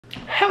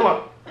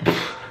Hello.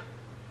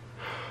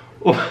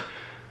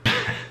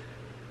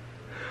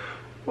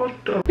 What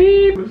the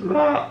beep was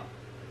that?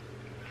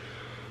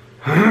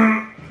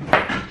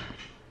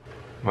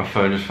 My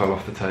phone just fell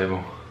off the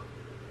table.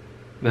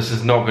 This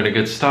has not been a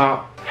good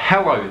start.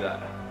 Hello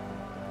there.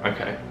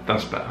 Okay,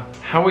 that's better.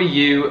 How are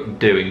you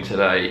doing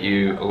today,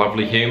 you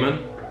lovely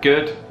human?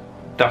 Good?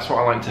 That's what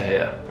I like to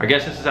hear. I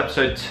guess this is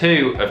episode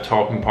 2 of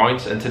Talking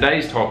Points, and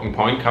today's talking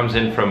point comes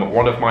in from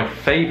one of my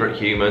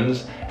favourite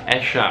humans,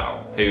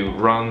 Eshal, who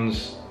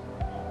runs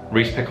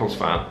RhysPickers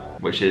Fan,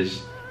 which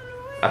is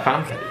a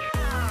fan page.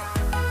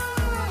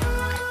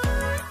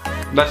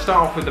 Let's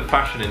start off with the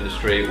fashion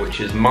industry,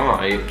 which is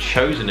my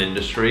chosen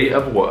industry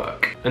of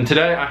work. And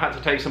today I had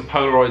to take some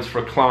Polaroids for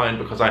a client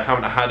because I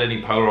haven't had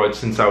any Polaroids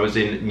since I was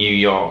in New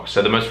York.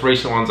 So the most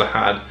recent ones I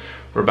had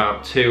were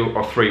about 2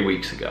 or 3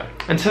 weeks ago.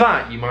 And to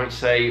that you might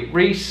say,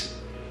 Rhys,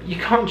 you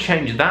can't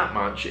change that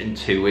much in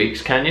 2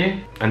 weeks, can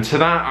you? And to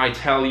that I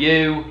tell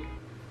you,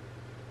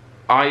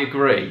 I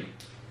agree.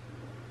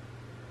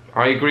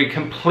 I agree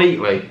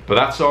completely. But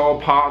that's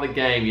all part of the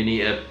game. You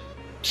need to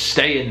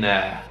stay in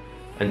there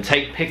and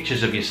take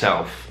pictures of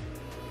yourself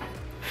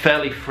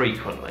fairly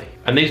frequently.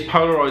 And these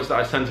Polaroids that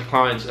I send to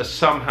clients are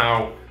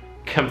somehow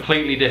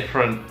completely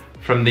different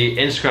from the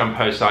Instagram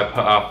posts I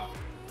put up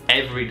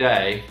every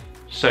day.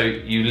 So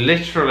you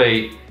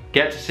literally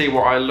get to see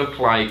what I look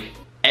like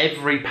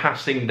every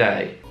passing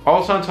day.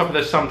 Also on top of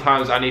this,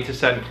 sometimes I need to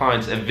send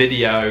clients a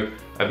video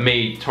of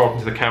me talking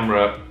to the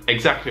camera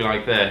exactly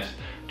like this,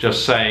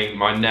 just saying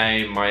my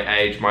name, my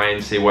age, my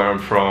NC, where I'm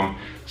from,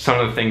 some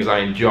of the things I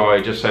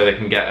enjoy, just so they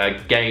can get a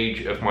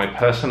gauge of my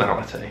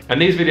personality. And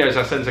these videos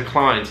I send to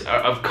clients are,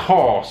 of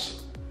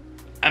course,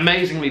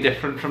 amazingly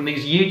different from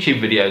these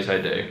YouTube videos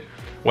I do,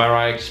 where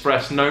I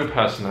express no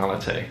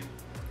personality.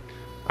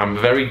 I'm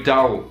very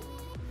dull.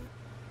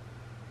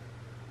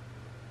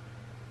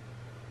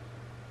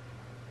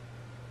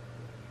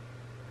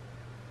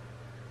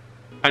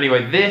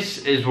 Anyway, this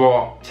is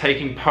what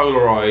taking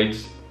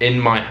Polaroids in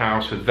my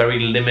house with very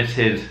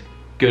limited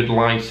good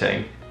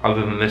lighting,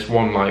 other than this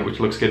one light which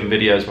looks good in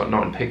videos but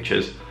not in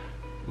pictures,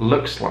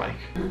 looks like.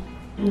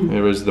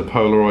 Here is the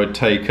Polaroid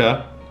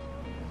taker.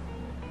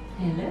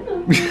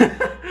 Hello.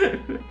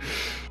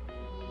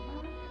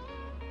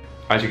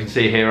 As you can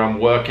see here, I'm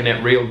working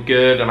it real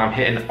good and I'm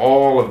hitting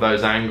all of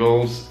those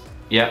angles.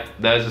 Yep,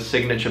 there's a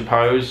signature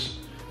pose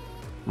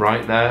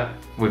right there.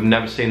 We've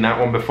never seen that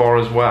one before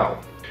as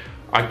well.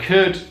 I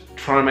could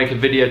try and make a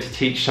video to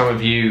teach some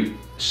of you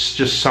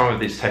just some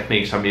of these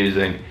techniques I'm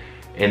using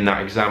in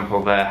that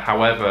example there.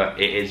 However,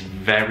 it is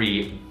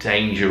very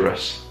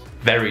dangerous,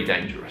 very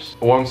dangerous.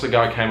 Once a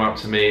guy came up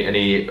to me and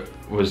he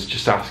was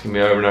just asking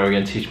me over and over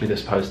again, teach me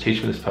this pose,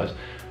 teach me this pose.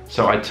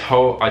 So I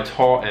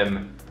taught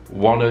him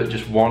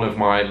just one of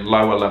my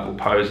lower level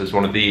poses,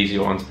 one of the easy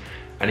ones,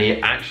 and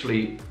he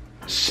actually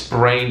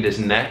sprained his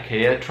neck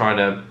here trying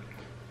to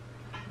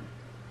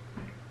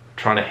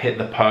hit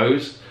the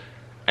pose.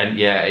 And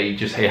yeah, he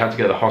had to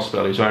go to the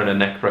hospital. He was wearing a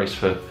neck brace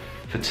for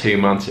 2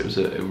 months.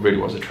 It really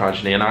was a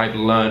tragedy. And I've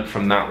learned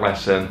from that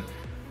lesson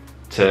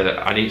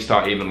I need to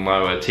start even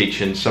lower,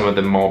 teaching some of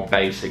the more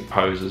basic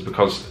poses,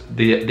 because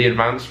the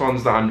advanced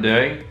ones that I'm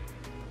doing,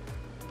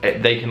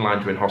 they can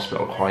land you in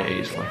hospital quite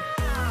easily.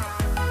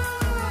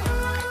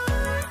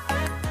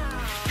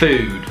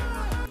 Food.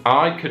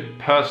 I could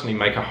personally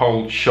make a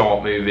whole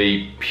short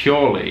movie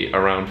purely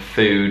around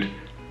food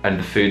and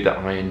the food that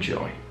I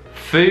enjoy.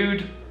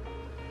 Food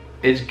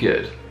is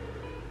good.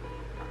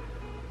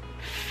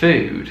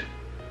 Food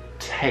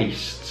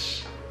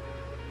tastes,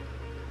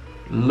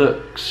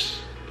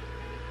 looks,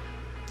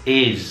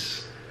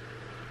 is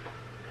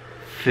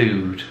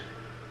food.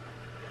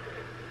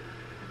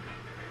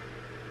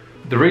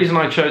 The reason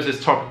I chose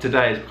this topic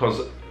today is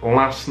because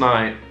last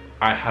night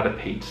I had a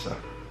pizza,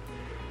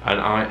 and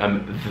I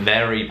am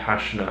very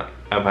passionate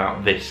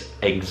about this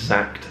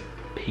exact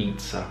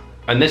pizza.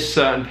 And this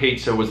certain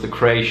pizza was the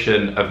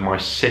creation of my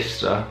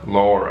sister,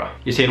 Laura.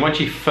 You see, and when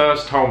she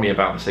first told me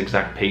about this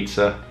exact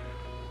pizza,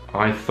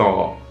 I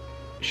thought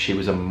she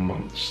was a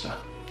monster.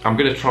 I'm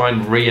gonna try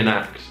and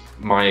reenact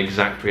my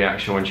exact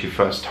reaction when she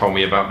first told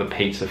me about the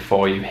pizza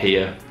for you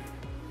here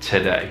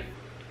today.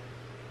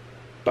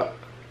 But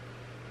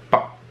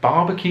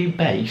barbecue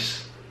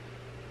base?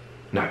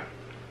 No.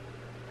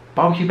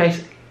 Barbecue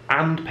base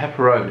and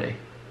pepperoni?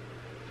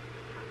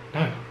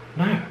 No,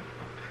 no.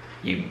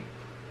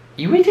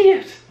 You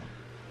idiot!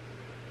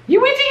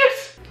 You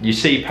idiot! You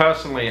see,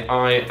 personally,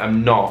 I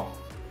am not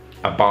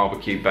a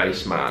barbecue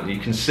based man. You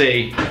can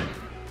see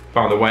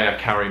by the way I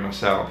carry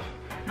myself,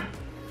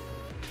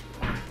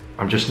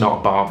 I'm just not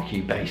a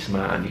barbecue based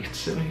man. You can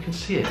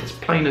see it. It's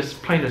plain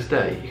as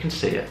day. You can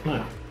see it.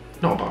 No,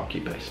 not a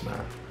barbecue based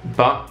man.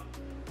 But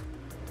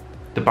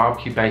the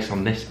barbecue base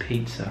on this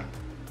pizza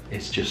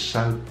is just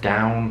so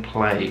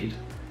downplayed,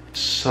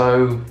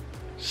 so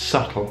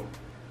subtle,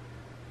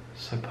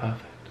 so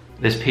perfect.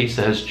 This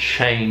pizza has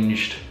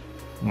changed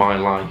my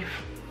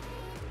life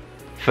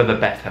for the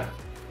better.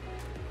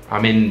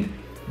 I'm in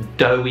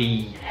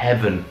doughy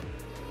heaven,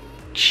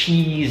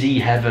 cheesy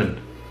heaven.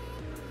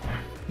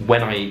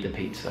 when I eat the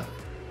pizza.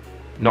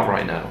 Not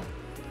right now.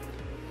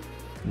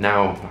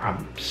 Now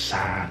I'm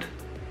sad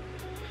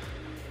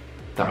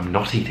that I'm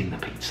not eating the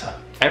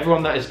pizza.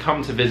 Everyone that has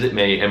come to visit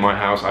me in my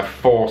house, I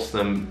force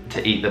them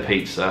to eat the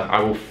pizza.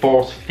 I will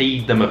force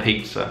feed them a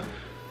pizza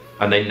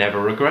and they never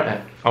regret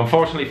it.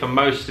 Unfortunately for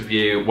most of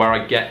you, where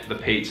I get the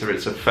pizza,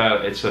 it's a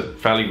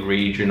fairly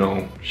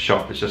regional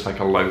shop. It's just like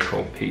a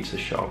local pizza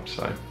shop,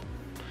 so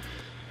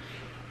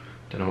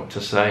don't know what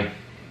to say.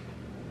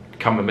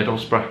 Come to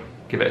Middlesbrough,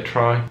 give it a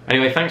try.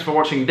 Anyway, thanks for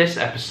watching this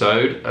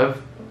episode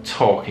of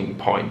Talking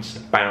Points.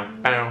 Bow,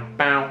 bow,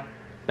 bow,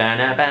 bow,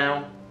 bow,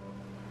 bow.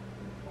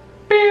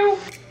 Pew,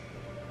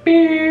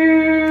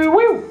 pew,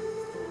 woo.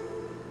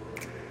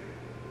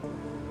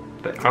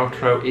 The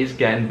outro is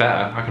getting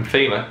better, I can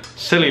feel it.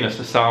 Silliness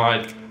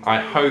aside, I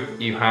hope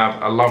you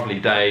have a lovely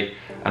day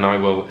and I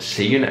will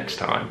see you next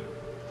time.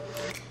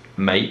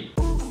 Mate.